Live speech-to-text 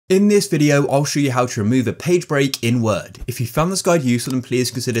In this video, I'll show you how to remove a page break in Word. If you found this guide useful, then please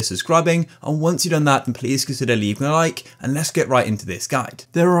consider subscribing, and once you've done that, then please consider leaving a like, and let's get right into this guide.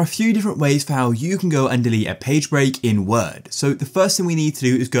 There are a few different ways for how you can go and delete a page break in Word. So the first thing we need to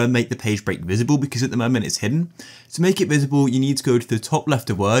do is go and make the page break visible, because at the moment it's hidden. To make it visible, you need to go to the top left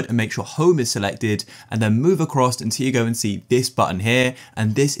of Word and make sure Home is selected, and then move across until you go and see this button here,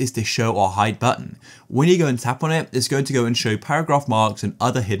 and this is the Show or Hide button. When you go and tap on it, it's going to go and show paragraph marks and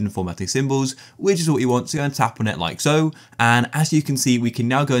other hidden formatting symbols, which is what you want. So go and tap on it like so, and as you can see, we can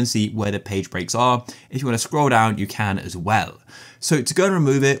now go and see where the page breaks are. If you want to scroll down, you can as well. So to go and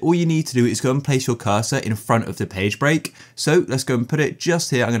remove it, all you need to do is go and place your cursor in front of the page break. So let's go and put it just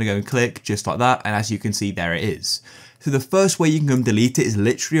here. I'm going to go and click just like that, and as you can see, there it is. So the first way you can go and delete it is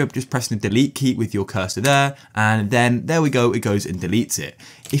literally just pressing the delete key with your cursor there, and then there we go, it goes and deletes it.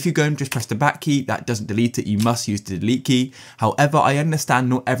 If you go and just press the back key, that doesn't delete it, you must use the delete key. However, I understand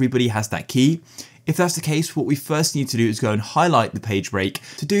not everybody has that key. If that's the case, what we first need to do is go and highlight the page break.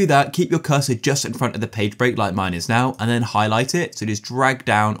 To do that, keep your cursor just in front of the page break like mine is now, and then highlight it. So just drag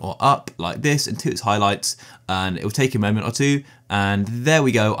down or up like this until it's highlights, and it will take a moment or two. And there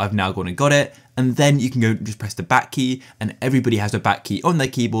we go, I've now gone and got it. And then you can go and just press the back key, and everybody has a back key on their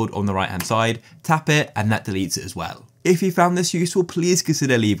keyboard on the right hand side. Tap it and that deletes it as well. If you found this useful, please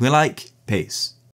consider leaving a like. Peace.